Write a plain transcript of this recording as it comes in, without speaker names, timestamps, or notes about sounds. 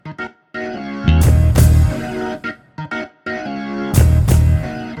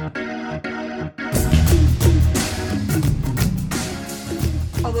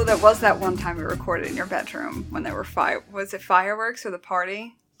there was that one time we recorded in your bedroom when there were was it fireworks or the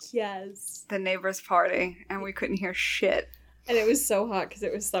party? Yes. The neighbor's party, and we couldn't hear shit. And it was so hot because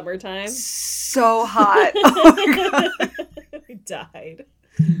it was summertime. So hot. Oh my God. I died.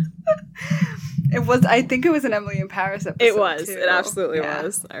 It was, I think it was an Emily in Paris episode. It was. Too. It absolutely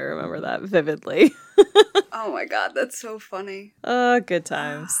was. I remember that vividly. Oh my God, that's so funny. Good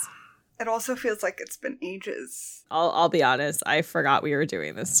times. It also feels like it's been ages. I'll be honest. I forgot we were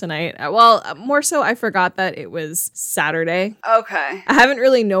doing this tonight. Well, more so, I forgot that it was Saturday. Okay. I haven't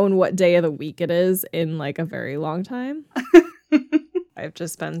really known what day of the week it is in like a very long time. I've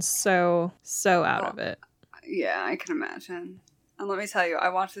just been so out of it. Yeah, I can imagine. And let me tell you, I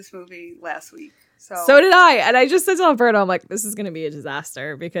watched this movie last week. So did I. And I just said to Alberto, I'm like, this is going to be a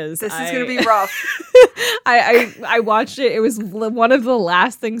disaster because this is going to be rough. I watched it. It was one of the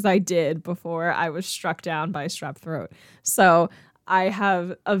last things I did before I was struck down by strep throat. So I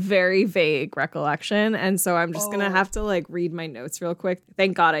have a very vague recollection. And so I'm just going to have to like read my notes real quick.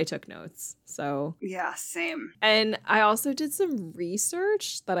 Thank God I took notes. So yeah, same. And I also did some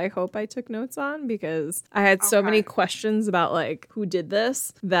research that I hope I took notes on because I had so many questions about like who did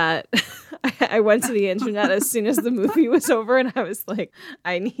this that I went to the internet as soon as the movie was over and I was like,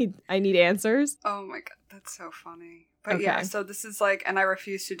 I need answers. Oh my God, that's so funny. But yeah, so this is like, and I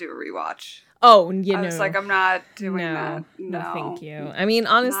refuse to do a rewatch. Oh, you know. I was like, I'm not doing that. No, thank you. I mean,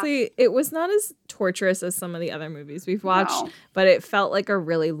 honestly, it was not as torturous as some of the other movies we've watched, but it felt like a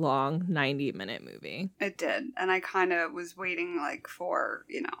really long 90-minute movie. It did. And I kind of was waiting like for,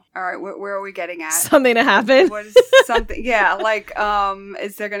 all right, where are we getting at? Something to happen. What is something? Yeah, like,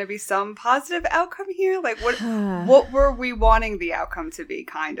 is there going to be some positive outcome here? Like, what were we wanting the outcome to be,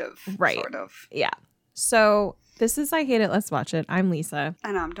 kind of, right. Sort of? Yeah. So this is I Hate It, Let's Watch It. I'm Lisa.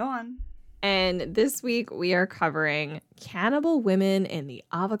 And I'm Dawn. And this week we are covering Cannibal Women in the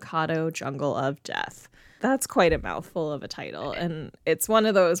Avocado Jungle of Death. That's quite a mouthful of a title. And it's one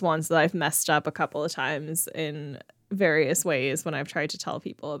of those ones that I've messed up a couple of times in various ways when I've tried to tell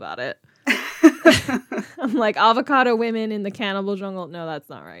people about it. I'm like, avocado women in the cannibal jungle. No, that's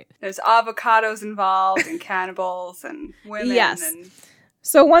not right. There's avocados involved and cannibals and women. Yes. And...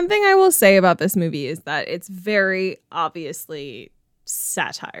 So one thing I will say about this movie is that it's very obviously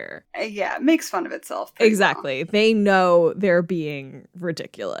satire. Yeah, it makes fun of itself. Exactly. Well. They know they're being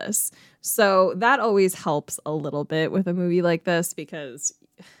ridiculous. So that always helps a little bit with a movie like this because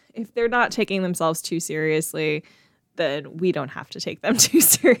if they're not taking themselves too seriously, then we don't have to take them too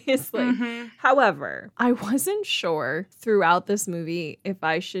seriously. Mm-hmm. However, I wasn't sure throughout this movie if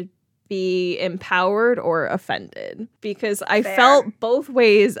I should be empowered or offended because I felt both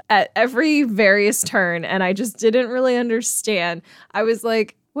ways at every various turn and I just didn't really understand. I was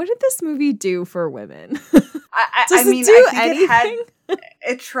like, what did this movie do for women? I think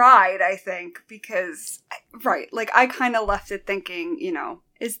it tried, I think, because, right, like I kind of left it thinking,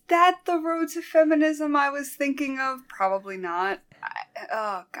 is that the road to feminism I was thinking of? Probably not.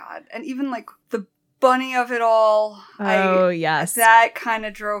 Oh, God. And even like the bunny of it all. Oh, yes. That kind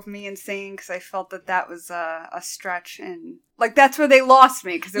of drove me insane because I felt that was a stretch. And like, that's where they lost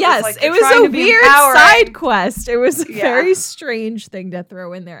me. Cause it was like, it was a weird side quest. It was a very strange thing to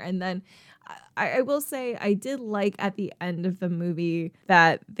throw in there. And then I will say I did like at the end of the movie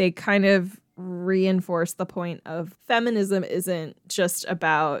that they kind of reinforced the point of feminism isn't just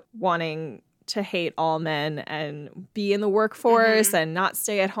about wanting to hate all men and be in the workforce and not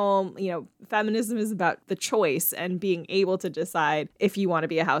stay at home. Feminism is about the choice and being able to decide if you want to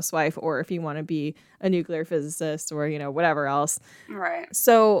be a housewife or if you want to be a nuclear physicist or, whatever else. Right.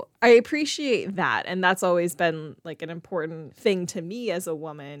 So I appreciate that. And that's always been like an important thing to me as a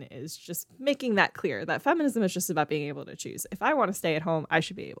woman is just making that clear that feminism is just about being able to choose. If I want to stay at home, I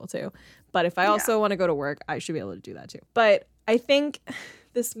should be able to. But if I also want to go to work, I should be able to do that too. But I think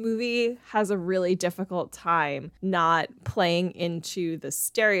this movie has a really difficult time not playing into the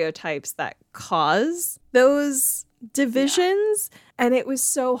stereotypes that cause those divisions. And it was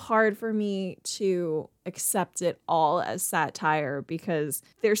so hard for me to accept it all as satire because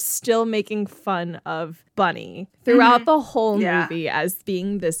they're still making fun of Bunny throughout the whole movie as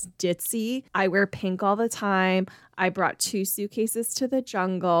being this ditzy. I wear pink all the time. I brought 2 suitcases to the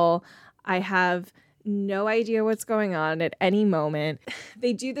jungle. I have no idea what's going on at any moment.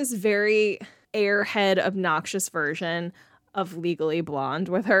 They do this very airhead, obnoxious version of Legally Blonde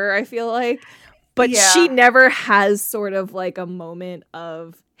with her, I feel like. But she never has sort of like a moment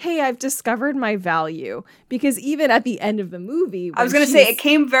of, hey, I've discovered my value. Because even at the end of the movie, I was going to say it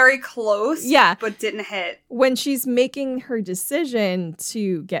came very close, but didn't hit. When she's making her decision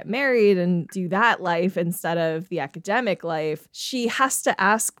to get married and do that life instead of the academic life, she has to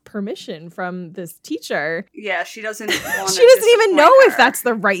ask permission from this teacher. Yeah, she doesn't want to She doesn't even know her. if that's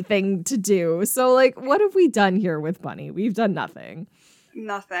the right thing to do. So, like, what have we done here with Bunny? We've done nothing.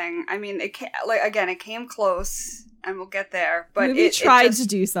 Nothing. I mean, it came close, and we'll get there. But maybe it tried to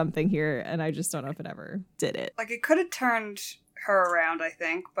do something here, and I just don't know if it ever did it. Like, it could have turned her around, I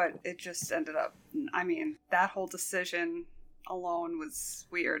think, but it just ended up. I mean, that whole decision alone was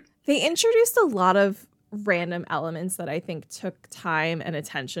weird. They introduced a lot of random elements that I think took time and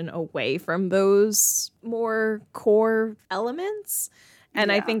attention away from those more core elements. And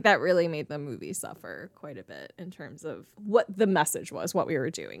I think that really made the movie suffer quite a bit in terms of what the message was, what we were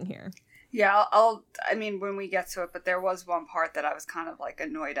doing here. Yeah, I mean, when we get to it, but there was one part that I was kind of, like,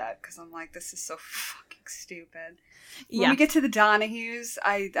 annoyed at, because I'm like, this is so fucking stupid. When we get to the Donahues,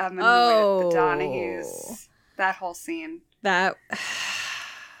 I'm annoyed at the Donahues. That whole scene.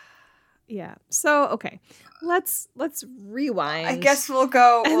 Yeah. So, okay. Let's rewind. I guess we'll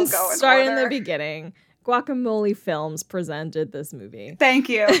go in start order. in the beginning. Guacamole Films presented this movie. Thank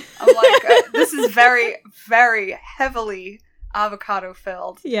you. I'm like, this is very, very heavily avocado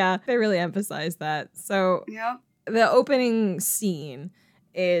filled. Yeah, they really emphasize that. So the opening scene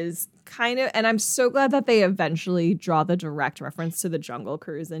is kind of, and I'm so glad that they eventually draw the direct reference to the Jungle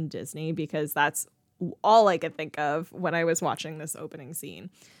Cruise in Disney, because that's all I could think of when I was watching this opening scene.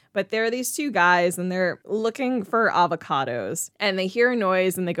 But there are these two guys, and they're looking for avocados, and they hear a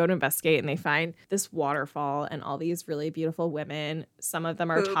noise, and they go to investigate, and they find this waterfall, and all these really beautiful women, some of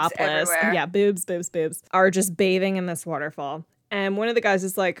them are boobs topless. Everywhere. Yeah, boobs, are just bathing in this waterfall. And one of the guys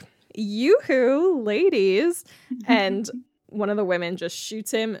is like, yoo-hoo, ladies. And one of the women just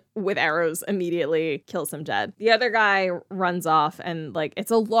shoots him with arrows immediately, kills him dead. The other guy runs off, and, like,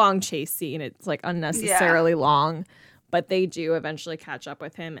 it's a long chase scene. It's, like, unnecessarily long. But they do eventually catch up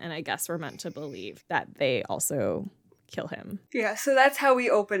with him, and I guess we're meant to believe that they also kill him. Yeah, so that's how we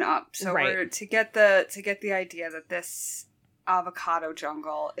open up. So we're to get the idea that this avocado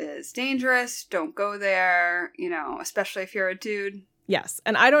jungle is dangerous. Don't go there, especially if you're a dude. Yes,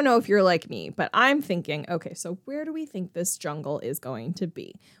 and I don't know if you're like me, but I'm thinking, okay, so where do we think this jungle is going to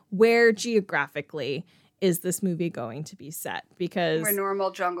be? Where geographically is this movie going to be set? Because where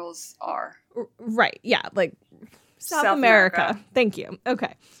normal jungles are. Right, yeah, like South America. Thank you.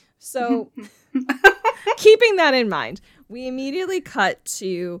 Okay. So keeping that in mind, we immediately cut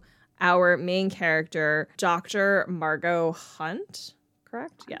to our main character, Dr. Margot Hunt,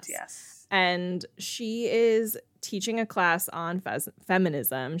 correct? Yes. And she is teaching a class on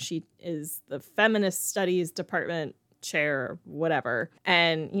feminism. She is the feminist studies department chair, whatever.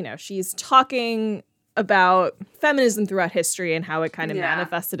 And, she's talking about feminism throughout history and how it kind of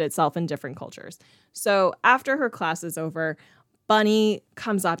manifested itself in different cultures. So after her class is over, Bunny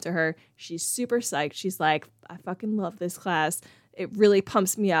comes up to her. She's super psyched. She's like, I fucking love this class. It really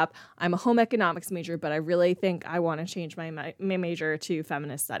pumps me up. I'm a home economics major, but I really think I want to change my major to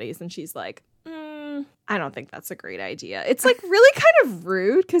feminist studies. And she's like, I don't think that's a great idea. It's, like, really kind of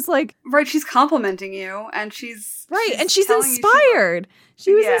rude because, like... Right, she's complimenting you, and she's... Right, and she's inspired.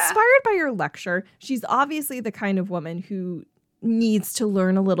 She was inspired by your lecture. She's obviously the kind of woman who needs to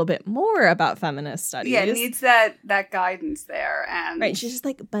learn a little bit more about feminist studies. Yeah, needs that guidance there. And right, she's just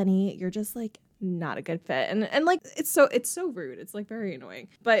like, Bunny, you're just, like, not a good fit. And like, it's so rude. It's, like, very annoying.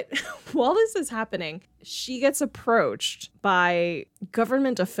 But while this is happening, she gets approached by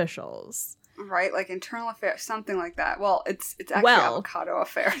government officials. Right, like internal affairs, something like that. Well, it's actually avocado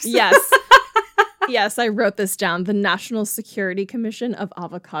affairs. Yes. Yes, I wrote this down. The National Security Commission of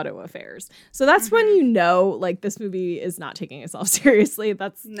Avocado Affairs. So that's when you know, like, this movie is not taking itself seriously.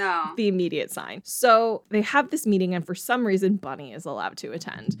 That's the immediate sign. So they have this meeting, and for some reason, Bunny is allowed to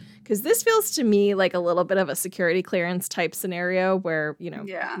attend. Because this feels to me like a little bit of a security clearance type scenario where,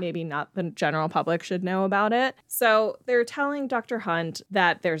 maybe not the general public should know about it. So they're telling Dr. Hunt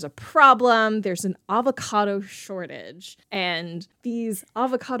that there's a problem. There's an avocado shortage. And these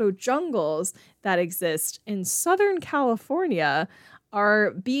avocado jungles that exist in Southern California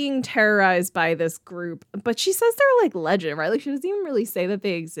are being terrorized by this group. But she says they're, like, legend, right? Like, she doesn't even really say that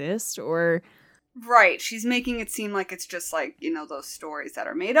they exist or... Right. She's making it seem like it's just, like, those stories that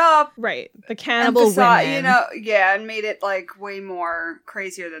are made up. Right. The cannibal women. and made it, like, way more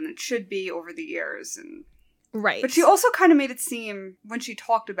crazier than it should be over the years. And Right. But she also kind of made it seem, when she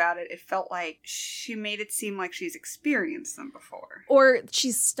talked about it, it felt like she made it seem like she's experienced them before. Or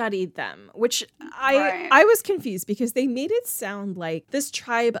she's studied them, which I was confused because they made it sound like this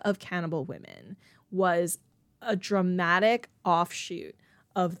tribe of cannibal women was a dramatic offshoot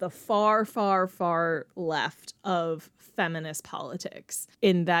of the far, far, far left of feminist politics,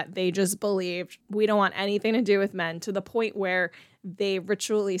 in that they just believed we don't want anything to do with men, to the point where they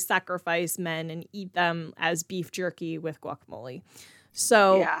ritually sacrifice men and eat them as beef jerky with guacamole.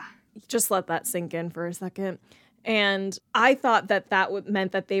 So just let that sink in for a second. And I thought that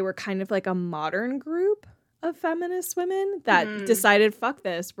meant that they were kind of like a modern group of feminist women that decided, fuck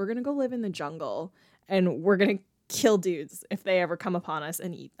this, we're going to go live in the jungle and we're going to kill dudes if they ever come upon us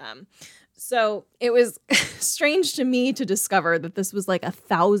and eat them. So it was strange to me to discover that this was like a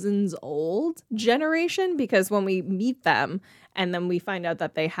thousands old generation, because when we meet them and then we find out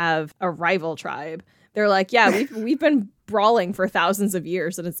that they have a rival tribe, they're like, yeah, we've been brawling for thousands of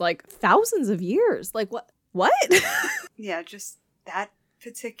years. And it's like, thousands of years? Like, what? Yeah, just that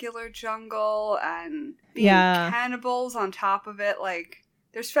particular jungle and being cannibals on top of it. Like,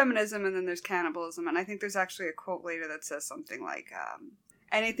 there's feminism and then there's cannibalism. And I think there's actually a quote later that says something like,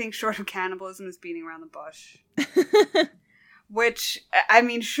 anything short of cannibalism is beating around the bush. Which, I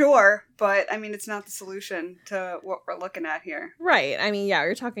mean, sure, but I mean, it's not the solution to what we're looking at here. Right. I mean, yeah,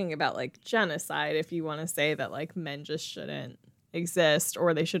 you're talking about like genocide if you want to say that like men just shouldn't exist,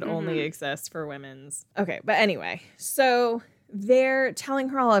 or they should only exist for women's. Okay, but anyway, so they're telling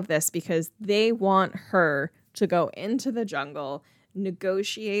her all of this because they want her to go into the jungle,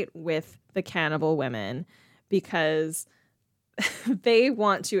 negotiate with the cannibal women, because they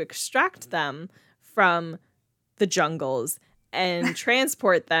want to extract them from the jungles and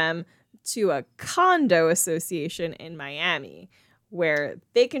transport them to a condo association in Miami, where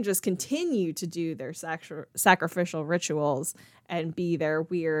they can just continue to do their sacrificial rituals and be their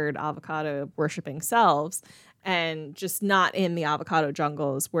weird avocado worshipping selves, and just not in the avocado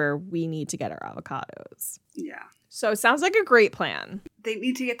jungles where we need to get our avocados. Yeah. So it sounds like a great plan. They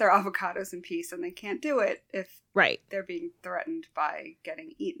need to get their avocados in peace, and they can't do it if they're being threatened by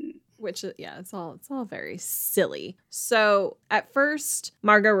getting eaten. Which, yeah, it's all very silly. So at first,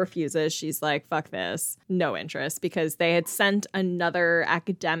 Margot refuses. She's like, fuck this. No interest, because they had sent another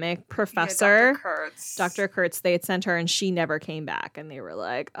academic professor. Dr. Kurtz. They had sent her and she never came back. And they were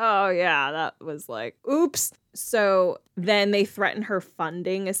like, oh, yeah, that was like, oops. So then they threaten her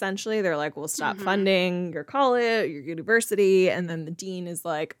funding, essentially. They're like, we'll stop funding your college, your university. And then the dean is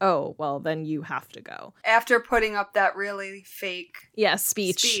like, oh, well, then you have to go. After putting up that really fake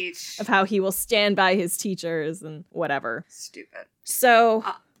speech of how he will stand by his teachers and whatever. Stupid. So,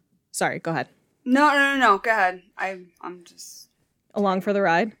 sorry, go ahead. No, go ahead. I'm just... Along for the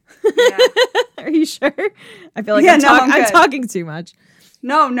ride? Yeah. Are you sure? I feel like I'm talking too much.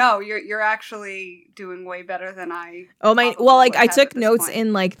 No, you're actually doing way better than I. Oh my! Well, like I took notes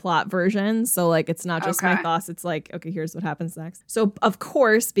in like plot versions, so like it's not just my thoughts. It's like, okay, here's what happens next. So of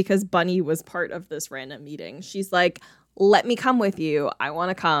course, because Bunny was part of this random meeting, she's like, "Let me come with you. I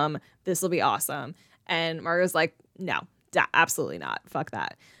want to come. This will be awesome." And Margot's like, "No, absolutely not. Fuck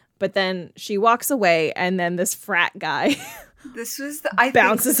that." But then she walks away, and then this frat guy, this was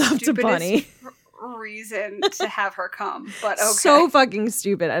bounces up to Bunny. Reason to have her come, but okay. So fucking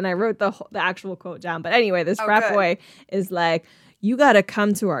stupid. And I wrote the actual quote down. But anyway, this frat boy is like, you gotta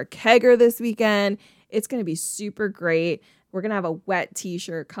come to our kegger this weekend. It's gonna be super great. We're gonna have a wet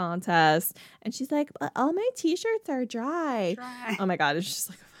t-shirt contest. And she's like, but all my t-shirts are dry. Oh my god, it's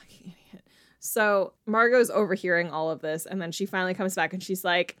just like a fucking idiot. So Margot's overhearing all of this, and then she finally comes back and she's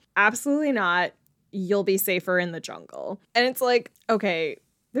like, absolutely not. You'll be safer in the jungle. And it's like, okay,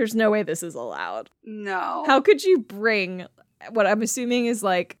 there's no way this is allowed. No. How could you bring what I'm assuming is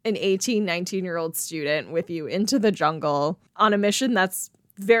like an 18, 19-year-old student with you into the jungle on a mission that's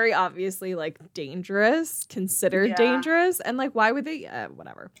very obviously like dangerous, considered dangerous? And like, why would they?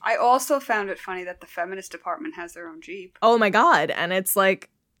 Whatever. I also found it funny that the feminist department has their own Jeep. Oh my God. And it's like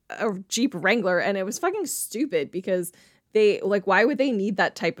a Jeep Wrangler. And it was fucking stupid because they, like, why would they need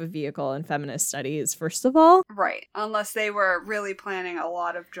that type of vehicle in feminist studies, first of all? Right. Unless they were really planning a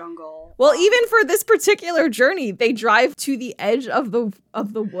lot of jungle. Well, even for this particular journey, they drive to the edge of the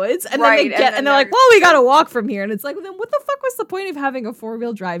woods, and then they get, and they're like, well, we gotta walk from here. And it's like, then what the fuck was the point of having a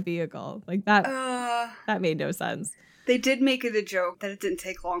 4-wheel drive vehicle? Like, that made no sense. They did make it a joke that it didn't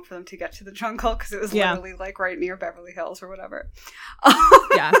take long for them to get to the jungle because it was literally like right near Beverly Hills or whatever.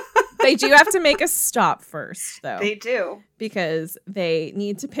 Yeah. They do have to make a stop first, though. They do. Because they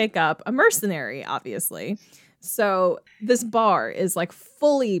need to pick up a mercenary, obviously. So this bar is like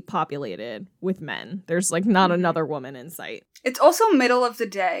fully populated with men. There's like not another woman in sight. It's also middle of the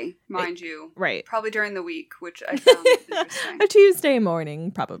day, mind you. Right. Probably during the week, which I found interesting. A Tuesday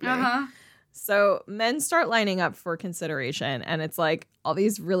morning, probably. Uh-huh. So men start lining up for consideration, and it's like all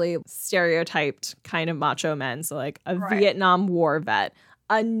these really stereotyped kind of macho men. So like a Vietnam War vet,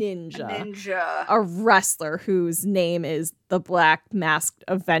 a ninja, a wrestler whose name is the Black Masked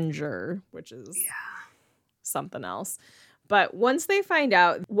Avenger, which is something else. But once they find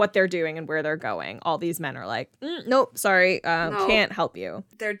out what they're doing and where they're going, all these men are like, nope, sorry, no. Can't help you.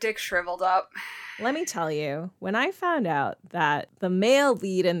 Their dick shriveled up. Let me tell you, when I found out that the male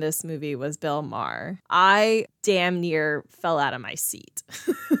lead in this movie was Bill Maher, I damn near fell out of my seat.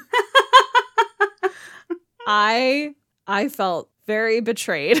 I felt very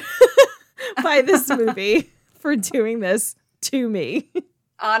betrayed by this movie for doing this to me.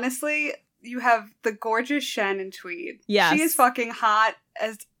 Honestly, you have the gorgeous Shannon Tweed. Yes. She is fucking hot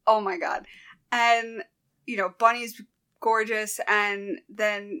as, oh my God. And, you know, Bunny's gorgeous, and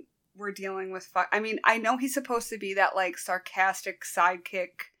then we're dealing with, I mean, I know he's supposed to be that, like, sarcastic sidekick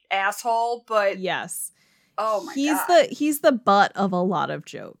asshole, but... Yes. Oh my God. He's the butt of a lot of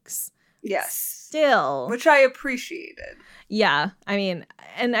jokes. Yes. Still. Which I appreciated. Yeah. I mean,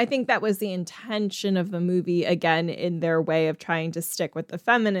 and I think that was the intention of the movie, again, in their way of trying to stick with the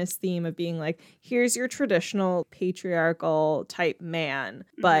feminist theme of being like, here's your traditional patriarchal type man,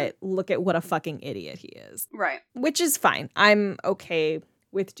 but look at what a fucking idiot he is. Right. Which is fine. I'm okay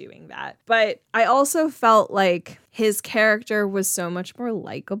with doing that. But I also felt like his character was so much more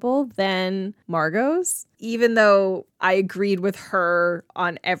likable than Margot's, even though I agreed with her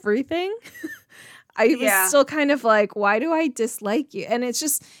on everything. I was still kind of like, why do I dislike you? And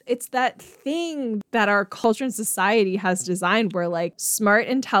it's that thing that our culture and society has designed where like smart,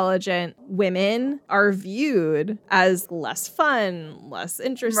 intelligent women are viewed as less fun, less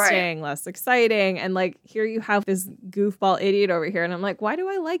interesting, less exciting. And like, here you have this goofball idiot over here. And I'm like, why do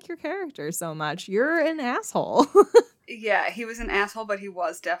I like your character so much? You're an asshole. Yeah, he was an asshole, but he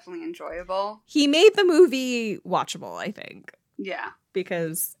was definitely enjoyable. He made the movie watchable, I think. Yeah.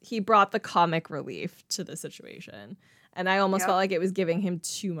 Because he brought the comic relief to the situation. And I almost felt like it was giving him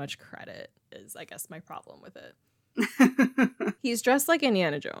too much credit, is I guess my problem with it. He's dressed like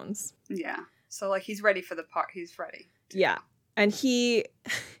Indiana Jones. Yeah. So like he's ready for the part. He's ready. Yeah. And he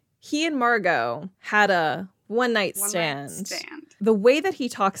and Margot had a one night stand. The way that he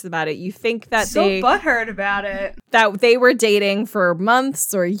talks about it, you think that so butthurt about it. That they were dating for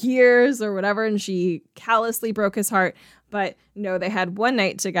months or years or whatever, and she callously broke his heart. But no, they had one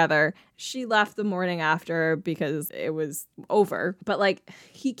night together. She left the morning after because it was over. But like,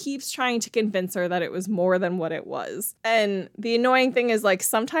 he keeps trying to convince her that it was more than what it was. And the annoying thing is like,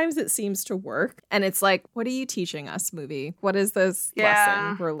 sometimes it seems to work. And it's like, what are you teaching us, movie? What is this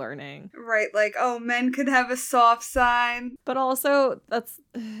lesson we're learning? Right. Like, oh, men could have a soft side. But also,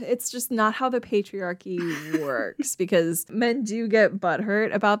 it's just not how the patriarchy works, because men do get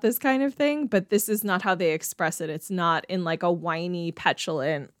butthurt about this kind of thing, but this is not how they express it. It's not in like a whiny,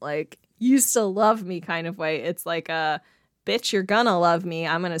 petulant, like, you still love me kind of way. It's like a, bitch, you're gonna love me.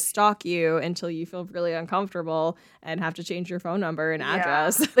 I'm gonna stalk you until you feel really uncomfortable and have to change your phone number and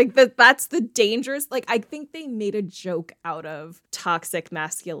address. Like that's the dangerous, like, I think they made a joke out of toxic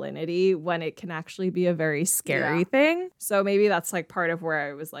masculinity when it can actually be a very scary thing. So maybe that's like part of where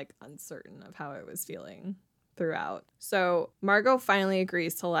I was like uncertain of how I was feeling throughout. So Margot finally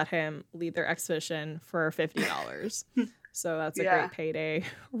agrees to let him lead their expedition for $50. So that's a great payday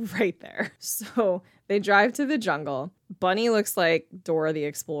right there. So they drive to the jungle. Bunny looks like Dora the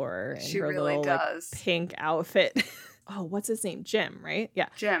Explorer in her really little like, pink outfit. Oh, what's his name? Jim, right? Yeah.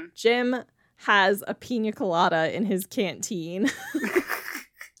 Jim has a pina colada in his canteen,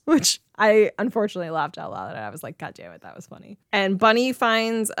 which I unfortunately laughed out loud. And I was like, God damn it, that was funny. And Bunny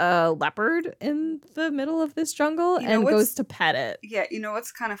finds a leopard in the middle of this jungle and goes to pet it. Yeah, you know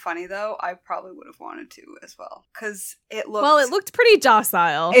what's kind of funny, though? I probably would have wanted to as well. Because it looked... Well, it looked pretty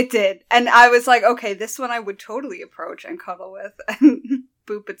docile. It did. And I was like, okay, this one I would totally approach and cuddle with and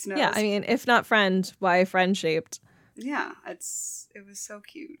boop its nose. Yeah, I mean, if not friend, why friend-shaped? Yeah, it was so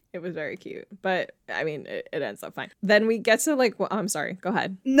cute. It was very cute. But, I mean, it ends up fine. Then we get to, like, I'm sorry, go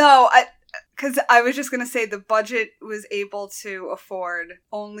ahead. No, because I was just going to say the budget was able to afford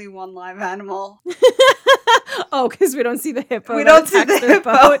only one live animal. Oh, because we don't see the hippo. We don't see the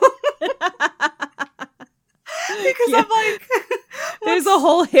hippo. Because I'm like, There's a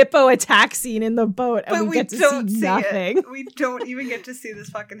whole hippo attack scene in the boat, and we get to see nothing. It. We don't even get to see this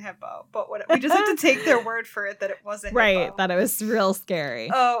fucking hippo. But we just have to take their word for it that it wasn't right, that it was real scary.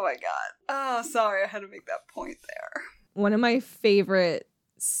 Oh my god. Oh, sorry, I had to make that point there. One of my favorite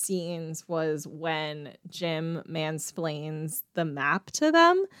scenes was when Jim mansplains the map to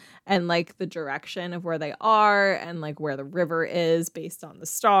them and like the direction of where they are and like where the river is based on the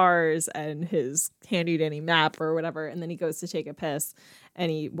stars and his handy dandy map or whatever, and then he goes to take a piss and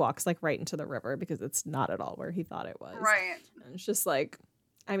he walks like right into the river because it's not at all where he thought it was. Right. And it's just like,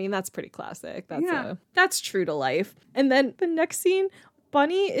 I mean, that's pretty classic. That's true to life. And then the next scene,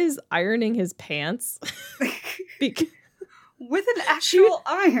 Bunny is ironing his pants because with an actual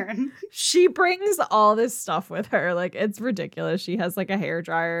iron. She brings all this stuff with her. Like, it's ridiculous. She has like a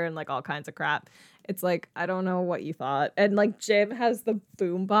hairdryer and like all kinds of crap. It's like, I don't know what you thought. And like Jim has the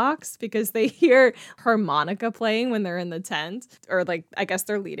boombox because they hear harmonica playing when they're in the tent. Or like, I guess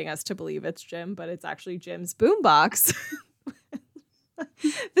they're leading us to believe it's Jim, but it's actually Jim's boombox.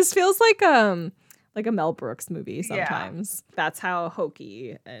 This feels like a Mel Brooks movie sometimes. Yeah. That's how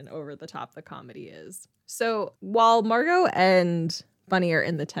hokey and over the top the comedy is. So while Margot and Bunny are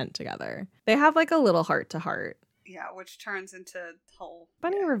in the tent together, they have like a little heart-to-heart. Yeah, which turns into whole...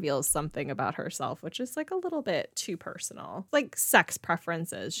 Bunny reveals something about herself, which is like a little bit too personal. Like sex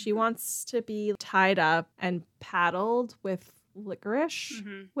preferences. She wants to be tied up and paddled with licorice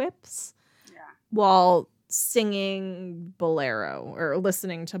whips while singing Bolero or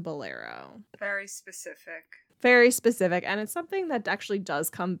listening to Bolero. Very specific. Very specific, and it's something that actually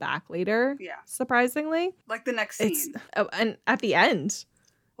does come back later. Yeah, surprisingly, like the next scene, and at the end.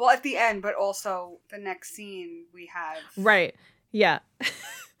 Well, at the end, but also the next scene we have. Right. Yeah.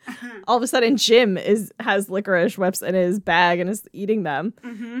 All of a sudden, Jim has licorice whips in his bag and is eating them,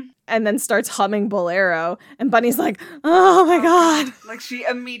 and then starts humming Bolero. And Bunny's like, "Oh my god!" Like she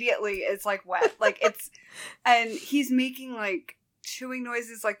immediately is like wet, like it's, and he's making like chewing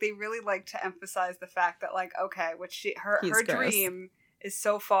noises. Like they really like to emphasize the fact that like, okay, which her dream is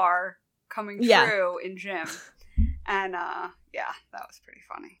so far coming true in Jim. And yeah, that was pretty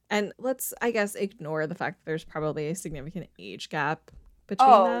funny. And let's, I guess, ignore the fact that there's probably a significant age gap between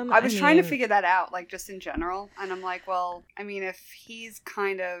them. I was trying to figure that out, like just in general. And I'm like, well, I mean, if he's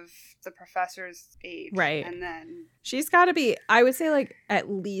kind of the professor's age, right, and then she's got to be, I would say, like at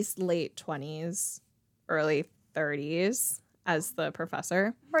least late 20s, early 30s. As the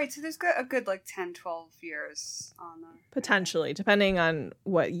professor. Right, so there's a good like 10, 12 years on there. Potentially, depending on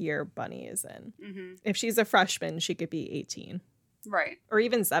what year Bunny is in. If she's a freshman, she could be 18. Right. Or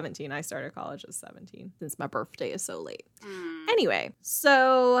even 17. I started college at 17 since my birthday is so late. Anyway,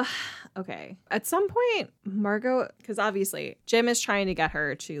 so, okay. At some point, Margot, because obviously Jim is trying to get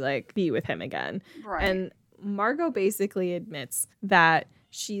her to like be with him again. Right. And Margot basically admits that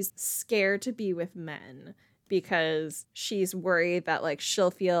she's scared to be with men because she's worried that like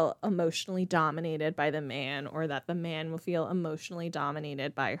she'll feel emotionally dominated by the man or that the man will feel emotionally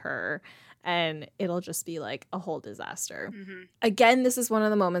dominated by her and it'll just be like a whole disaster. Again, this is one of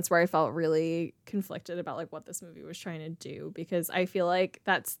the moments where I felt really conflicted about like what this movie was trying to do because I feel like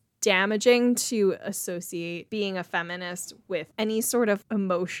that's damaging to associate being a feminist with any sort of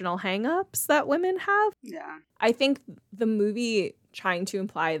emotional hangups that women have. Yeah. I think the movie trying to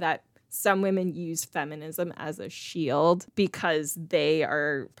imply that some women use feminism as a shield because they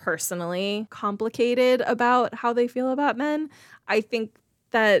are personally complicated about how they feel about men. I think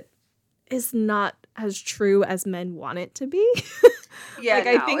that is not as true as men want it to be. Yeah,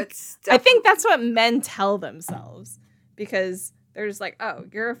 like, I think that's what men tell themselves because they're just like, oh,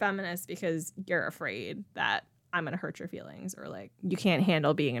 you're a feminist because you're afraid that I'm going to hurt your feelings or like you can't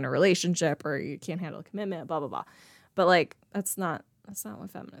handle being in a relationship or you can't handle commitment, blah, blah, blah. But like, that's not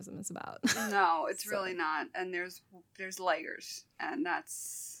what feminism is about. No, it's really not. And there's layers, and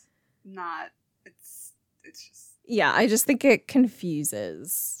that's not. It's just. Yeah, I just think it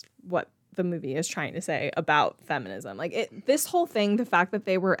confuses what the movie is trying to say about feminism. Like this whole thing, the fact that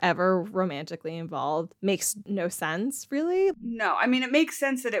they were ever romantically involved makes no sense, really. No, I mean it makes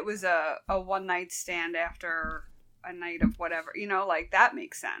sense that it was a one night stand after a night of whatever, you know, like that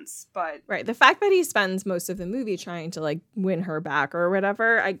makes sense. But right, the fact that he spends most of the movie trying to like win her back or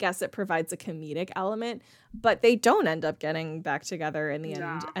whatever, I guess it provides a comedic element, but they don't end up getting back together in the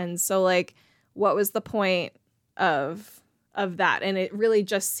end. And so like what was the point of that? And it really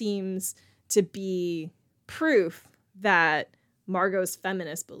just seems to be proof that Margot's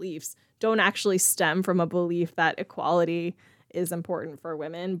feminist beliefs don't actually stem from a belief that equality is important for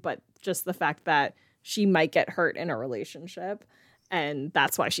women, but just the fact that she might get hurt in a relationship, and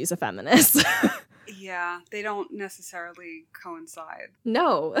that's why she's a feminist. Yeah, they don't necessarily coincide.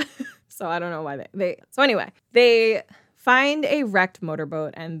 No. So I don't know why they so anyway, they find a wrecked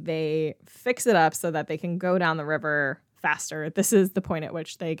motorboat and they fix it up so that they can go down the river faster. This is the point at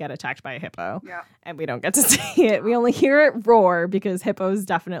which they get attacked by a hippo. Yeah. And we don't get to see it. We only hear it roar because hippos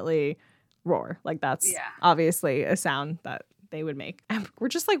definitely roar. Like that's obviously a sound that they would make. And we're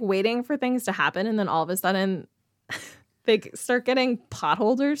just like waiting for things to happen, and then all of a sudden they start getting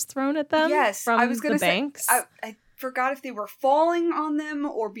potholders thrown at them from I was gonna the say, banks. I forgot if they were falling on them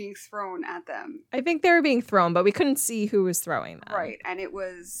or being thrown at them. I think they were being thrown, but we couldn't see who was throwing them. Right, and it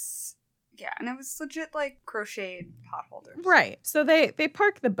was legit like crocheted potholders. Right. So they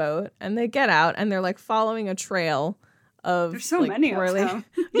park the boat and they get out and they're like following a trail of there's so like, many of them.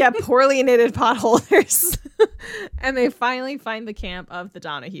 poorly knitted potholders. And they finally find the camp of the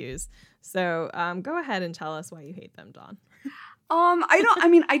Donahues. So go ahead and tell us why you hate them, Dawn.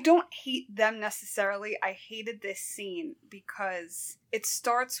 I don't hate them necessarily. I hated this scene because it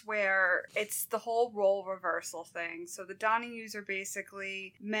starts where it's the whole role reversal thing. So the Donahues are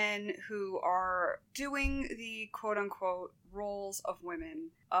basically men who are doing the quote-unquote roles of women,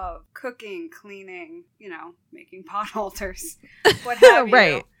 of cooking, cleaning, making potholders, what have you.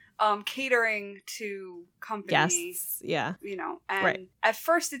 Right. Catering to company. Yes. Yeah. And right. At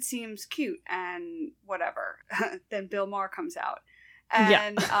first it seems cute and whatever. Then Bill Maher comes out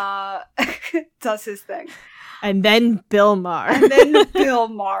and does his thing. And then Bill Maher. And then Bill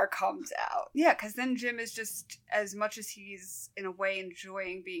Maher comes out. Yeah, because then Jim is just, as much as he's in a way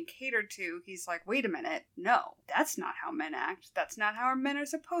enjoying being catered to, he's like, wait a minute, no, that's not how men act. That's not how men are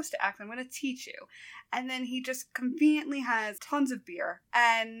supposed to act. I'm going to teach you. And then he just conveniently has tons of beer.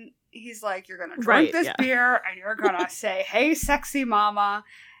 And he's like, you're going to drink this beer, and you're going to say, hey, sexy mama,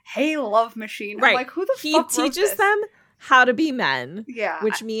 hey, love machine. Right. I'm like, who the he fuck wrote teaches this? them how to be men. Yeah.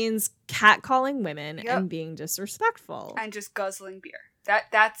 Which means catcalling women and being disrespectful. And just guzzling beer. That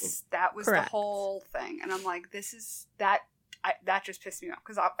was Correct. the whole thing. And I'm like, that just pissed me off.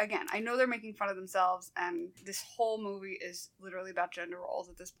 Because, again, I know they're making fun of themselves, and this whole movie is literally about gender roles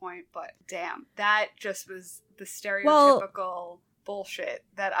at this point, but damn, that just was the stereotypical bullshit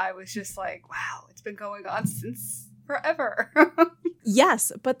that I was just like, wow, it's been going on since forever.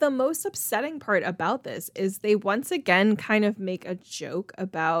 Yes, but the most upsetting part about this is they once again kind of make a joke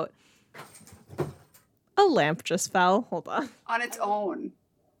about a lamp just fell. Hold on. On its own.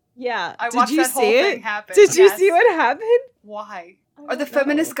 Yeah. I watched that whole thing happen. Did you see what happened? Why? Are the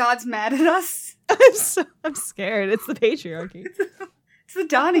feminist gods mad at us? I'm scared. It's the patriarchy. It's the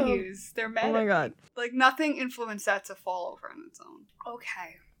Donahues. They're mad. Oh my god. Like, nothing influenced that to fall over on its own.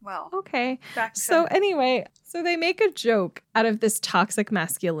 Okay. Well. Okay. So anyway, so they make a joke out of this toxic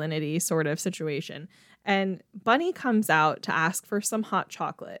masculinity sort of situation. And Bunny comes out to ask for some hot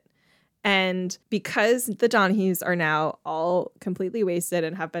chocolate. And because the Donahues are now all completely wasted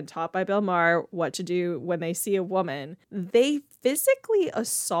and have been taught by Bill Maher what to do when they see a woman, they physically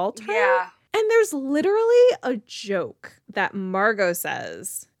assault her. Yeah. And there's literally a joke that Margot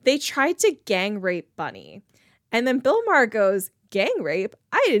says. They tried to gang rape Bunny. And then Bill Maher goes, gang rape?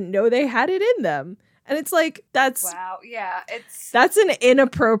 I didn't know they had it in them. And it's like, that's... Wow, yeah, that's an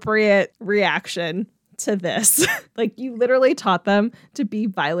inappropriate reaction to this. Like, you literally taught them to be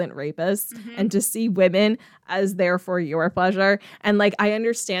violent rapists and to see women as there for your pleasure. And, like, I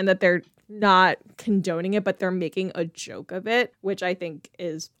understand that they're not condoning it, but they're making a joke of it, which I think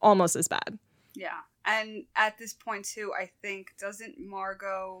is almost as bad. Yeah. And at this point, too, I think, doesn't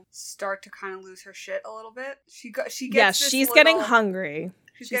Margot start to kind of lose her shit a little bit? She gets she's getting hungry.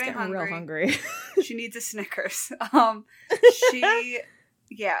 She's getting real hungry. She needs a Snickers. But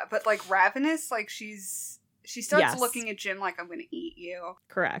like ravenous, like she starts looking at Jim like, I'm going to eat you.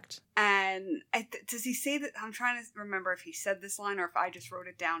 Correct. And does he say that? I'm trying to remember if he said this line or if I just wrote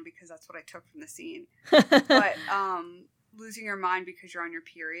it down because that's what I took from the scene. But losing your mind because you're on your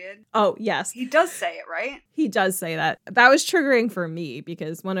period. Oh, yes. He does say it, right? He does say that. That was triggering for me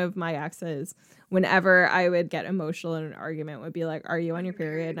because one of my exes, whenever I would get emotional in an argument, would be like, are you on your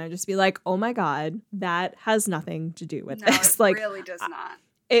period? And I'd just be like, oh my God, that has nothing to do with this. It really does not.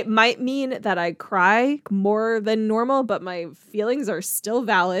 It might mean that I cry more than normal, but my feelings are still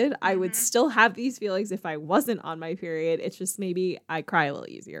valid. I would still have these feelings if I wasn't on my period. It's just maybe I cry a little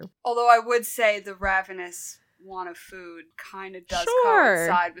easier. Although I would say the ravenous want of food kind of does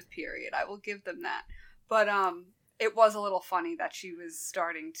coincide with period. I will give them that. But it was a little funny that she was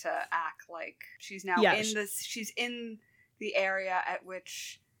starting to act like she's now she's in the area at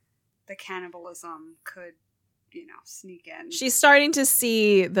which the cannibalism could, sneak in. She's starting to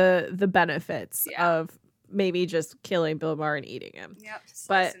see the benefits of maybe just killing Bill Maher and eating him. Yep,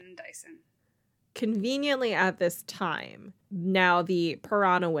 slicing and dicing. conveniently at this time, now the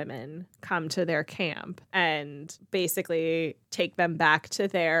Piranha women come to their camp and basically take them back to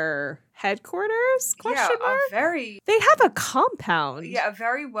their headquarters? Question mark? They have a compound. Yeah, a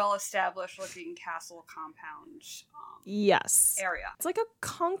very well-established looking castle compound. Yes. Area. It's like a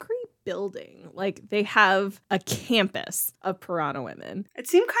concrete building. Like, they have a campus of Piranha women. It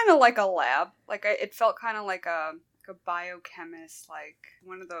seemed kind of like a lab. Like, it felt kind of like a biochemist, like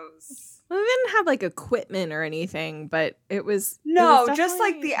one of those. Well, they didn't have like equipment or anything, but it was just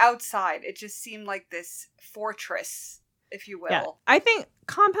like the outside. It just seemed like this fortress, if you will. Yeah. I think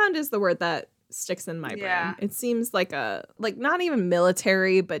compound is the word that sticks in my brain. It seems like not even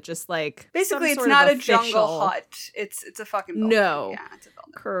military, but just like basically it's not a jungle hut. It's a fucking building. No. Yeah, it's a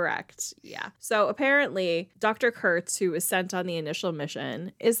building. Correct. Yeah. So apparently Dr. Kurtz, who was sent on the initial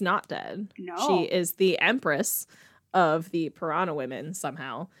mission, is not dead. No. She is the empress of the Piranha women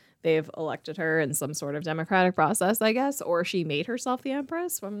somehow. They've elected her in some sort of democratic process, I guess, or she made herself the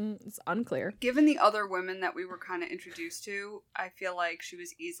empress. It's unclear. Given the other women that we were kind of introduced to, I feel like she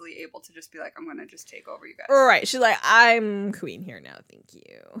was easily able to just be like, I'm going to just take over you guys. Right. She's like, I'm queen here now. Thank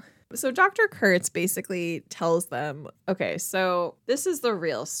you. So Dr. Kurtz basically tells them, okay, so this is the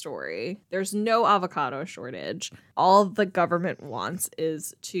real story. There's no avocado shortage. All the government wants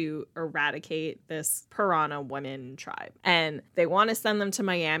is to eradicate this Piranha women tribe. And they want to send them to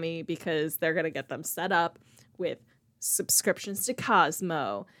Miami because they're going to get them set up with subscriptions to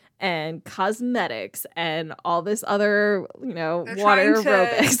Cosmo and cosmetics and all this other, water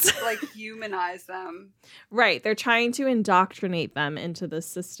aerobics. Like, humanize them. Right. They're trying to indoctrinate them into the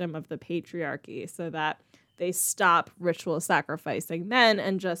system of the patriarchy so that they stop ritual sacrificing men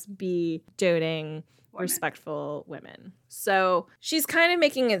and just be doting respectful women. So she's kind of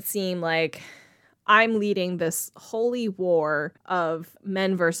making it seem like I'm leading this holy war of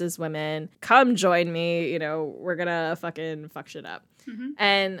men versus women. Come join me. We're gonna fucking fuck shit up. Mm-hmm.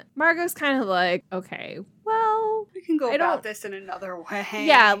 And Margot's kind of like, okay, well, we can go about this in another way.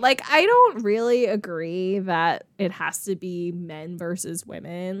 Yeah, like, I don't really agree that it has to be men versus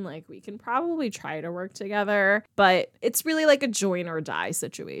women. Like, we can probably try to work together, but it's really like a join or die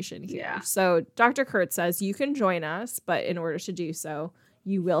situation here. Yeah. So Dr. Kurtz says, you can join us, but in order to do so,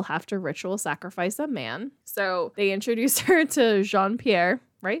 you will have to ritual sacrifice a man. So they introduced her to Jean-Pierre,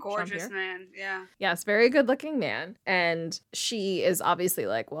 right? Gorgeous man, yeah. Yes, very good looking man. And she is obviously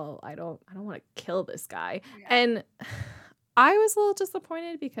like, well, I don't want to kill this guy. Yeah. And I was a little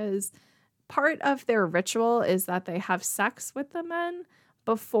disappointed because part of their ritual is that they have sex with the men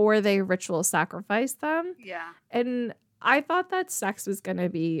before they ritual sacrifice them. Yeah. And I thought that sex was going to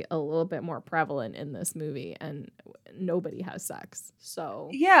be a little bit more prevalent in this movie, and nobody has sex. So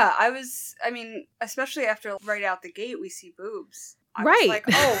yeah, especially after right out the gate we see boobs. I was like,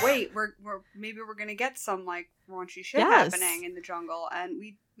 oh wait, we're gonna get some like raunchy shit happening in the jungle, and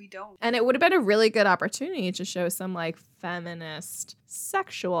we don't. And it would have been a really good opportunity to show some like feminist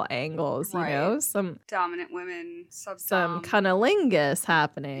sexual angles, some dominant women, some cunnilingus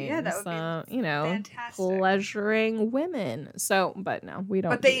happening. Yeah, that would be fantastic. Pleasuring women. So, but no, we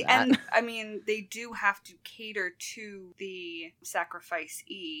don't. But they they do have to cater to the sacrifice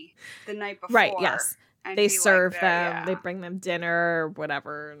the night before. Right. Yes. They serve them. They bring them dinner,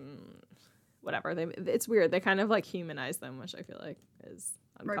 whatever. It's weird. They kind of like humanize them, which I feel like is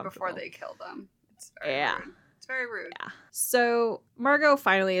uncomfortable. Right before they kill them. It's very rude. It's very rude. Yeah. So Margot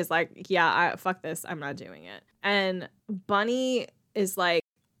finally is like, fuck this. I'm not doing it. And Bunny is like,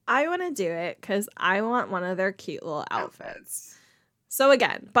 I want to do it because I want one of their cute little outfits. So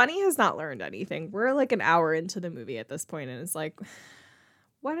again, Bunny has not learned anything. We're like an hour into the movie at this point, and it's like,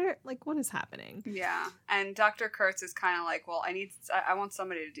 what is happening? Yeah. And Dr. Kurtz is kind of like, well, I want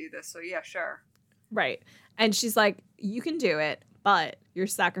somebody to do this. So yeah, sure. Right. And she's like, you can do it, but your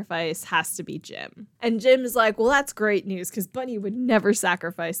sacrifice has to be Jim. And Jim's like, well, that's great news because Bunny would never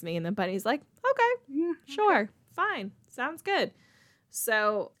sacrifice me. And then Bunny's like, okay, sure, fine. Sounds good.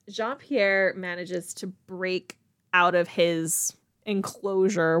 So Jean-Pierre manages to break out of his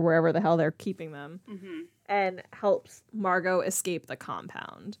enclosure, wherever the hell they're keeping them, and helps Margot escape the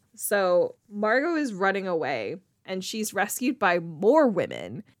compound. So Margot is running away, and she's rescued by more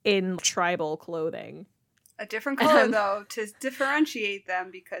women in tribal clothing. A different color, though, to differentiate them,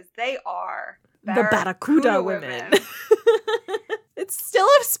 because they are the Barracuda women. It's still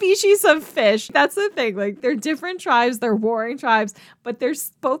a species of fish. That's the thing. Like, they're different tribes. They're warring tribes, but they're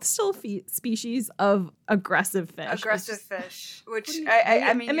both still species of aggressive fish. Which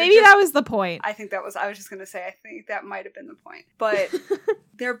I mean, and maybe that was the point. I was just going to say, I think that might have been the point. But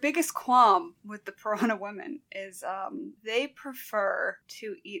their biggest qualm with the piranha women is they prefer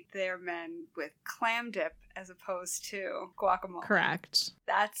to eat their men with clam dip as opposed to guacamole. Correct.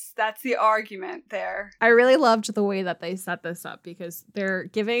 That's the argument there. I really loved the way that they set this up because they're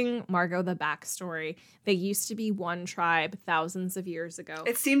giving Margot the backstory. They used to be one tribe thousands of years ago.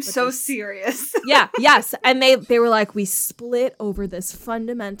 It seems so serious. Yeah, yes. And they were like, we split over this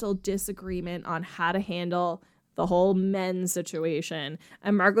fundamental disagreement on how to handle the whole men situation.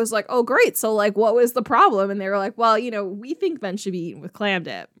 And Margot's like, oh, great. So, like, what was the problem? And they were like, well, we think men should be eaten with clam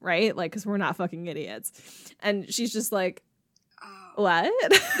dip, right? Like, because we're not fucking idiots. And she's just like, what?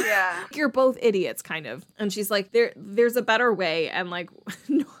 Yeah. You're both idiots, kind of. And she's like, there's a better way. And like,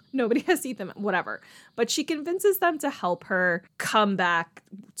 nobody has to eat them, whatever. But she convinces them to help her come back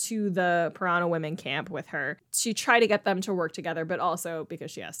to the Piranha Women camp with her to try to get them to work together, but also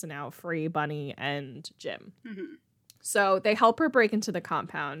because she has to now free Bunny and Jim. Mm-hmm. So they help her break into the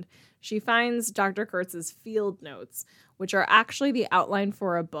compound. She finds Dr. Kurtz's field notes, which are actually the outline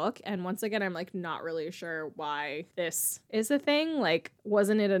for a book. And once again, I'm like not really sure why this is a thing. Like,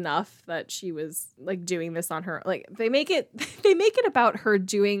 wasn't it enough that she was like doing this on her? Like, they make it about her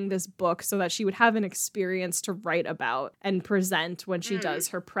doing this book so that she would have an experience to write about and present when she does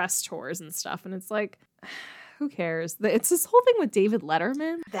her press tours and stuff. And it's like, who cares? It's this whole thing with David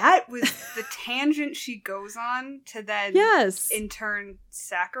Letterman. That was the tangent she goes on to then, in turn,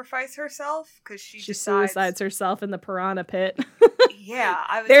 sacrifice herself because she suicides herself in the piranha pit. Yeah.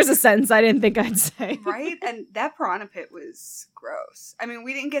 There's a sentence I didn't think I'd say. Right? And that piranha pit was gross. I mean,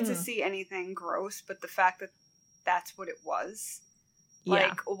 we didn't get to see anything gross, but the fact that that's what it was.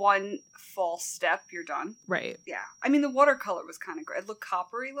 Like, one false step, you're done. Right. Yeah. I mean, the watercolor was kind of great. It looked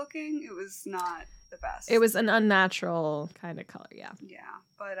coppery looking. It was not the best. It was an unnatural kind of color, yeah. Yeah.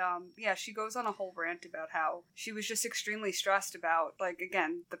 But, she goes on a whole rant about how she was just extremely stressed about, like,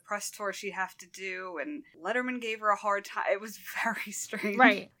 again, the press tour she'd have to do, and Letterman gave her a hard time. It was very strange.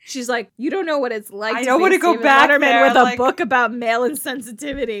 Right. She's like, you don't know what it's like I don't want to go David back Letterman there, with a book about male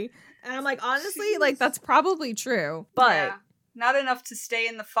insensitivity. And I'm like, honestly, like, that's probably true. But... Yeah. Not enough to stay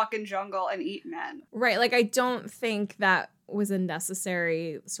in the fucking jungle and eat men. Right. Like, I don't think that was a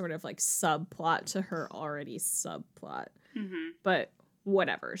necessary sort of like subplot to her already subplot. Mm-hmm. But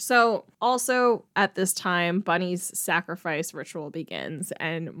whatever. So also at this time, Bunny's sacrifice ritual begins,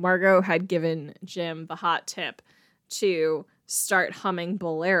 and Margot had given Jim the hot tip to start humming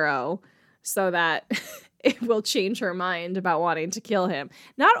Bolero so that it will change her mind about wanting to kill him.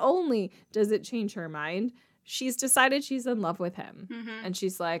 Not only does it change her mind, she's decided she's in love with him. Mm-hmm. And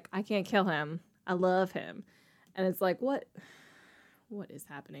she's like, I can't kill him. I love him. And it's like, what is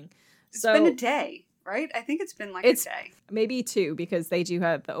happening? It's been a day, right? I think it's been like a day. Maybe 2, because they do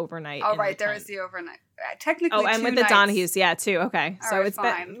have the overnight. Oh, right. There is the overnight. Technically, 2 and with nights. The Donahues, yeah, 2. Okay. All so right, it's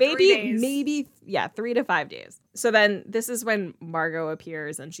fine. been maybe 3 to 5 days. So then this is when Margot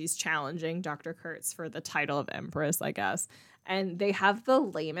appears and she's challenging Dr. Kurtz for the title of Empress, I guess. And they have the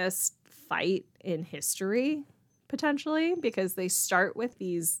lamest fight in history, potentially, because they start with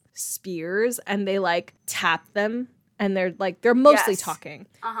these spears and they like tap them, and they're mostly talking.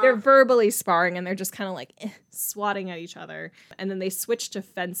 Uh-huh. They're verbally sparring, and they're just kind of like swatting at each other. And then they switch to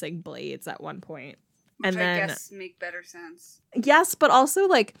fencing blades at one point. Which I guess make better sense. Yes, but also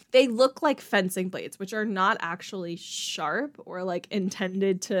like they look like fencing blades, which are not actually sharp or like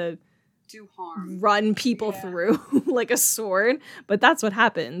intended to do harm, run people through like a sword. But that's what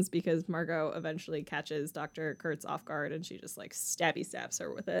happens because Margot eventually catches Dr. Kurtz off guard, and she just like stabs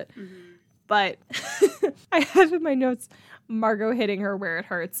her with it. Mm-hmm. But I have in my notes Margot hitting her where it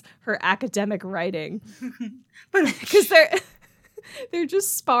hurts, her academic writing. But because they're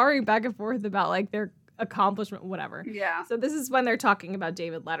just sparring back and forth about like their accomplishment, whatever. Yeah. So this is when they're talking about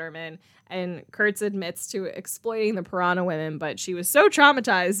David Letterman, and Kurtz admits to exploiting the Piranha Women, but she was so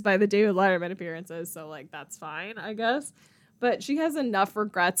traumatized by the David Letterman appearances, so like that's fine, I guess. But she has enough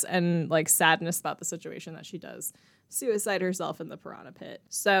regrets and like sadness about the situation that she does suicide herself in the piranha pit.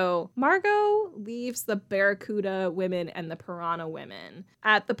 So Margot leaves the Barracuda women and the Piranha Women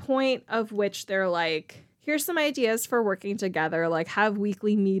at the point of which they're like, here's some ideas for working together, like have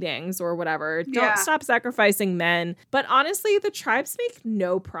weekly meetings or whatever. Don't stop sacrificing men. But honestly, the tribes make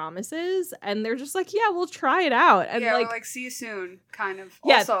no promises, and they're just like, yeah, we'll try it out. And yeah, like see you soon, kind of.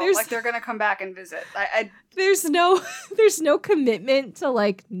 Yeah, also, like they're gonna come back and visit. There's no commitment to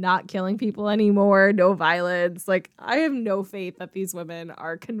like not killing people anymore, no violence. Like I have no faith that these women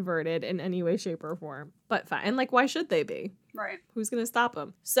are converted in any way, shape, or form. But fine, and like why should they be? Right. Who's gonna stop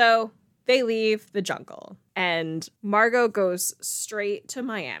them? So they leave the jungle, and Margot goes straight to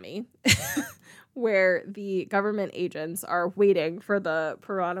Miami, where the government agents are waiting for the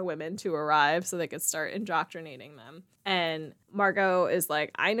piranha women to arrive so they could start indoctrinating them. And Margot is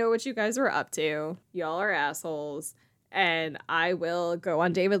like, I know what you guys are up to. Y'all are assholes. And I will go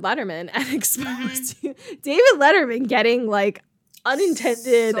on David Letterman and expose you. David Letterman getting like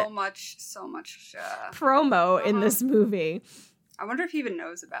unintended so much promo in this movie. I wonder if he even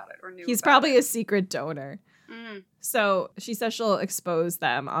knows about it or knew. He's probably a secret donor. So she says she'll expose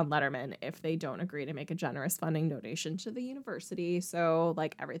them on Letterman if they don't agree to make a generous funding donation to the university. So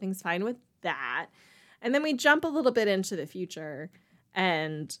like everything's fine with that. And then we jump a little bit into the future.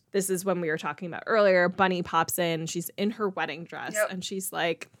 And this is when we were talking about earlier. Bunny pops in. She's in her wedding dress. Yep. And she's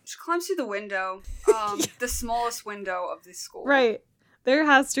like... She climbs through the window. The smallest window of the school. Right. There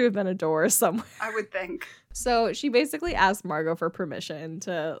has to have been a door somewhere. I would think. So she basically asked Margot for permission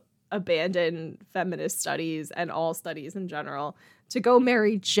to abandon feminist studies and all studies in general to go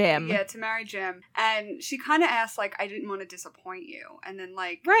marry Jim. Yeah, to marry Jim. And she kind of asked, like, I didn't want to disappoint you. And then,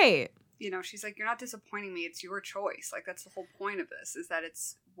 like... Right. You know, she's like, you're not disappointing me. It's your choice. Like, that's the whole point of this, is that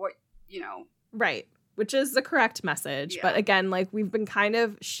it's what, you know. Right. Which is the correct message. Yeah. But again, like, we've been kind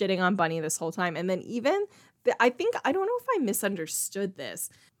of shitting on Bunny this whole time. And then even, I don't know if I misunderstood this.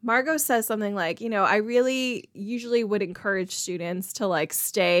 Margot says something like, you know, I really usually would encourage students to, like,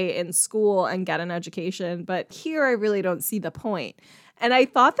 stay in school and get an education. But here I really don't see the point. And I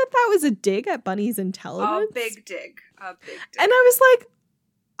thought that was a dig at Bunny's intelligence. A big dig. And I was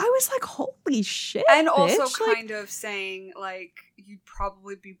like, holy shit, and bitch. Also kind of saying, like, you'd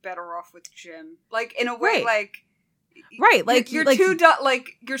probably be better off with Jim. Like, in a way, like... Right, like... You're too dumb,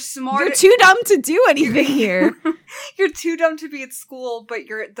 like, you're smart... You're too dumb to do anything here. You're too dumb to be at school, but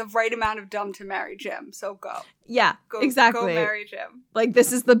you're the right amount of dumb to marry Jim, so go. Yeah, exactly. Go marry Jim. Like,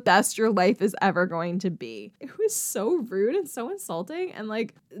 this is the best your life is ever going to be. It was so rude and so insulting, and,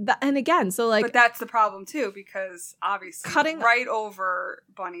 like... and again, so, like... But that's the problem, too, because, obviously, cutting right over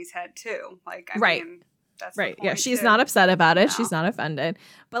Bunny's head, too. Like, I mean... That's right. Yeah. She's not upset about it. No. She's not offended.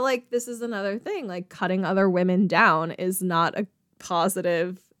 But like, this is another thing. Like, cutting other women down is not a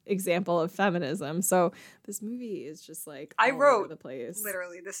positive example of feminism. So this movie is just like I wrote over the place.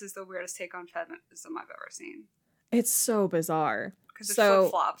 Literally, this is the weirdest take on feminism I've ever seen. It's so bizarre because it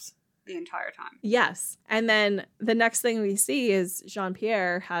flip-flops the entire time. Yes. And then the next thing we see is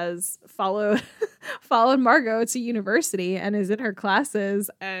Jean-Pierre has followed Margot to university and is in her classes,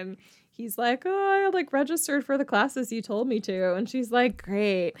 and he's like, oh, I like registered for the classes you told me to. And she's like,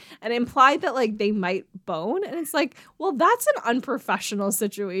 great. And implied that like they might bone. And it's like, well, that's an unprofessional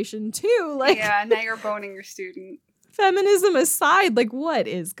situation too. Like, yeah, now you're boning your student. Feminism aside, like, what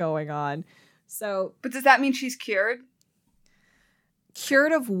is going on? So, but does that mean she's cured?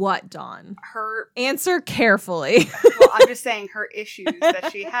 Cured of what, Dawn? Her answer carefully. Well, I'm just saying her issues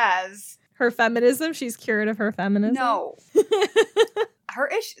that she has. Her feminism? She's cured of her feminism? No. Her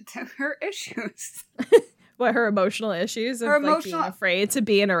issues. What, her emotional issues? Her like being afraid to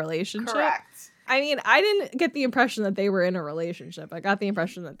be in a relationship? Correct. I mean, I didn't get the impression that they were in a relationship. I got the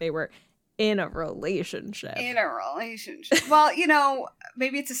impression that they were in a relationship. Well, you know,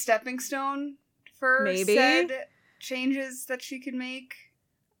 maybe it's a stepping stone for said changes that she can make.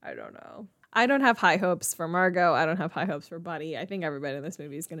 I don't know. I don't have high hopes for Margot. I don't have high hopes for Bunny. I think everybody in this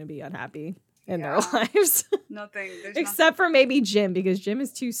movie is going to be unhappy in their lives. Nothing. Except for maybe Jim, because Jim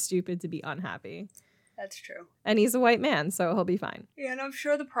is too stupid to be unhappy. That's true. And he's a white man, so he'll be fine. Yeah, and I'm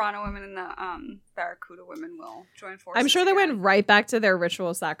sure the Piranha women and the Barracuda women will join forces. I'm sure they went right back to their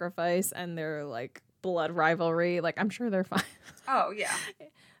ritual sacrifice and their, like, blood rivalry. Like, I'm sure they're fine. Oh, yeah.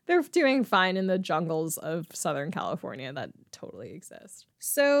 They're doing fine in the jungles of Southern California that totally exist.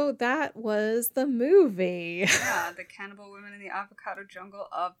 So that was the movie. Yeah, the Cannibal Women in the Avocado Jungle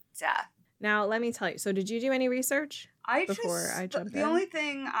of Death. Now, let me tell you. So did you do any research before I jumped in? The only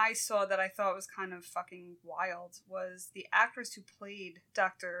thing I saw that I thought was kind of fucking wild was the actress who played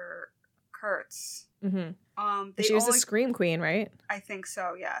Dr. Kurtz. Mm-hmm. She was a scream queen, right? I think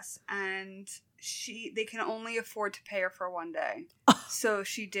so, yes. And they can only afford to pay her for one day. So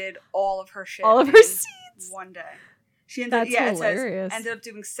she did all of her shit. All of her scenes? One day. She ended, hilarious. Ended up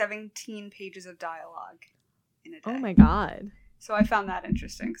doing 17 pages of dialogue in a day. Oh my God. So I found that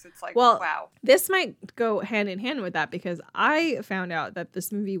interesting because it's like, wow. This might go hand in hand with that because I found out that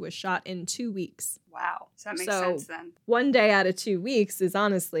this movie was shot in 2 weeks. Wow. So that makes sense then. 1 day out of 2 weeks is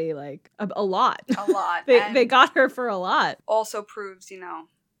honestly like a lot. A lot. They got her for a lot. Also proves, you know,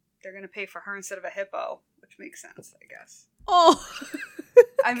 they're going to pay for her instead of a hippo, which makes sense, I guess. Oh.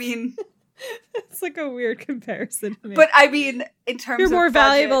 I mean... It's like a weird comparison to me. But I mean, in terms You're of more budget,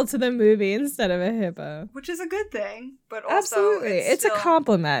 valuable to the movie instead of a hippo. Which is a good thing, but also absolutely. It's a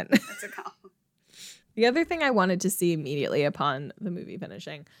compliment. It's a compliment. The other thing I wanted to see immediately upon the movie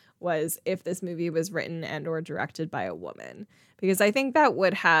finishing was if this movie was written and or directed by a woman, because I think that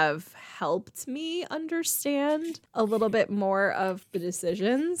would have helped me understand a little bit more of the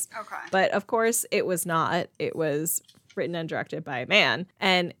decisions. Okay. But of course it was not. It was written and directed by a man,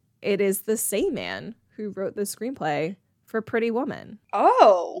 and it is the same man who wrote the screenplay for Pretty Woman.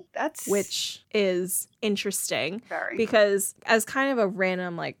 Oh, which is interesting. Very. Because as kind of a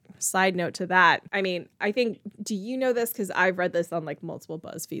random like side note to that, I mean, I think, do you know this? Because I've read this on like multiple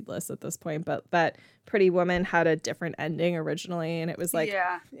BuzzFeed lists at this point, but that Pretty Woman had a different ending originally, and it was like,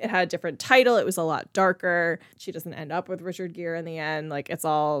 it had a different title. It was a lot darker. She doesn't end up with Richard Gere in the end. Like, it's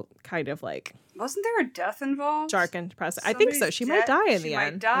all kind of like, wasn't there a death involved? Dark and depressing. I think so. She might die in the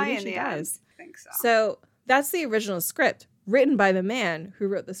end. She might die in the end. I think so. So that's the original script written by the man who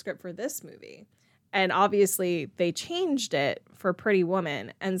wrote the script for this movie. And obviously they changed it for Pretty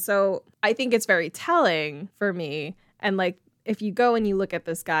Woman. And so I think it's very telling for me. And like, if you go and you look at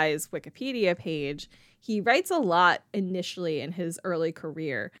this guy's Wikipedia page, he writes a lot initially in his early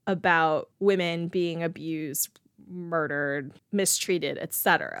career about women being abused, murdered, mistreated,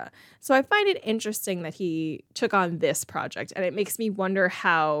 etc. So I find it interesting that he took on this project, and it makes me wonder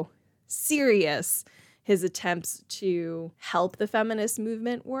how serious his attempts to help the feminist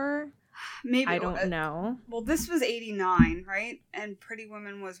movement were. Maybe. I don't know. Well, this was 89, right? And Pretty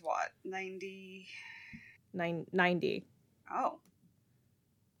Woman was what? 90? 90. Oh.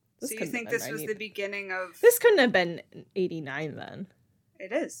 So you think this was the beginning of... This couldn't have been 89 then.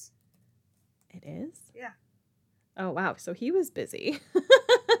 It is. It is? Yeah. Oh, wow. So he was busy.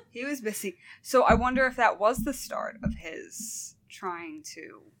 He was busy. So I wonder if that was the start of his trying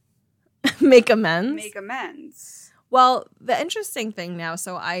to... Make amends? Make amends. Well, the interesting thing now,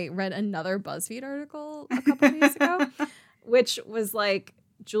 so I read another BuzzFeed article a couple days ago, which was like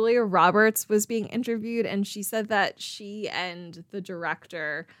Julia Roberts was being interviewed, and she said that she and the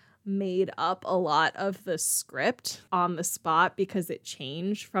director made up a lot of the script on the spot because it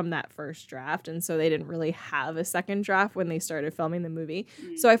changed from that first draft, and so they didn't really have a second draft when they started filming the movie.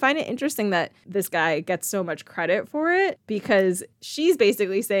 So I find it interesting that this guy gets so much credit for it, because she's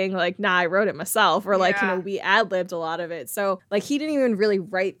basically saying like, nah, I wrote it myself, or like, you know, we ad-libbed a lot of it. So like, he didn't even really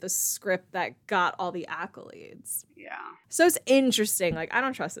write the script that got all the accolades. Yeah. So it's interesting. Like, I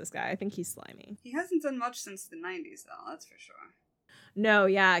don't trust this guy. I think he's slimy. He hasn't done much since the 90s though, that's for sure. No,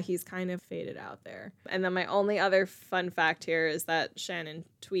 yeah, he's kind of faded out there. And then my only other fun fact here is that Shannon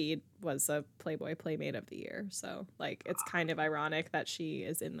Tweed was a Playboy Playmate of the Year. So, like, it's kind of ironic that she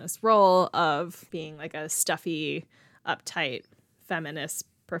is in this role of being, like, a stuffy, uptight feminist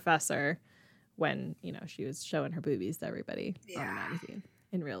professor when, you know, she was showing her boobies to everybody on a magazine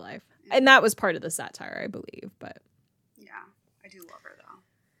in real life. And that was part of the satire, I believe, but... Yeah, I do love her, though.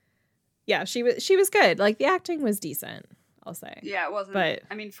 Yeah, she was good. Like, the acting was decent, I'll say. Yeah, it wasn't. But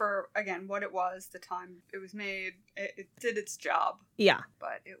I mean, for, again, what it was, the time it was made, it did its job. Yeah.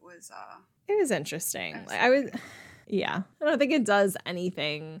 But it was interesting. Like, I don't think it does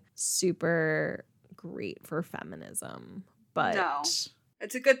anything super great for feminism, but no.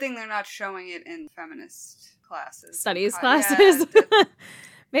 It's a good thing they're not showing it in feminist classes. Studies classes. Yeah,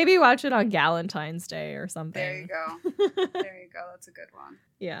 maybe watch it on Galentine's Day or something. There you go. There you go. That's a good one.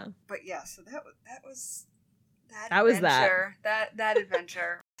 Yeah. But yeah, so that was that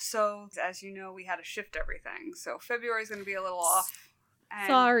adventure. So, as you know, we had to shift everything. So February's going to be a little off. And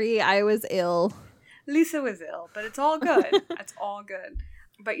sorry, I was ill. Lisa was ill, but it's all good. It's all good.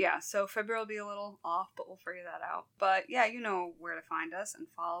 But yeah, so February will be a little off, but we'll figure that out. But yeah, you know where to find us and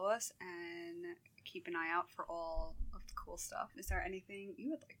follow us and keep an eye out for all of the cool stuff. Is there anything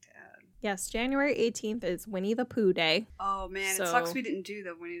you would like to add? Yes, January 18th is Winnie the Pooh Day. Oh man, it sucks we didn't do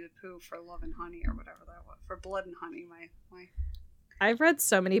the Winnie the Pooh for Love and Honey or whatever that was. For Blood and Honey, my I've read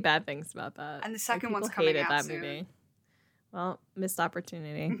so many bad things about that. And the second one's coming out that soon. Movie. Well, missed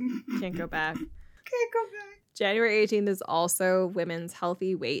opportunity. Can't go back. Can't go back. January 18th is also Women's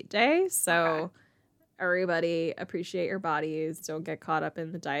Healthy Weight Day. So everybody appreciate your bodies. Don't get caught up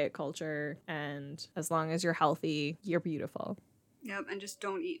in the diet culture. And as long as you're healthy, you're beautiful. Yep. And just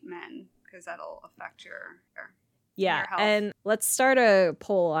don't eat men because that'll affect your health. And let's start a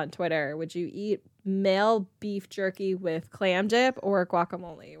poll on Twitter. Would you eat male beef jerky with clam dip or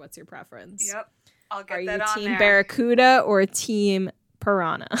guacamole? What's your preference? Yep. I'll get that on there. Are you team Barracuda or team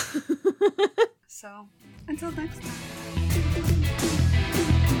Piranha? So, until next time.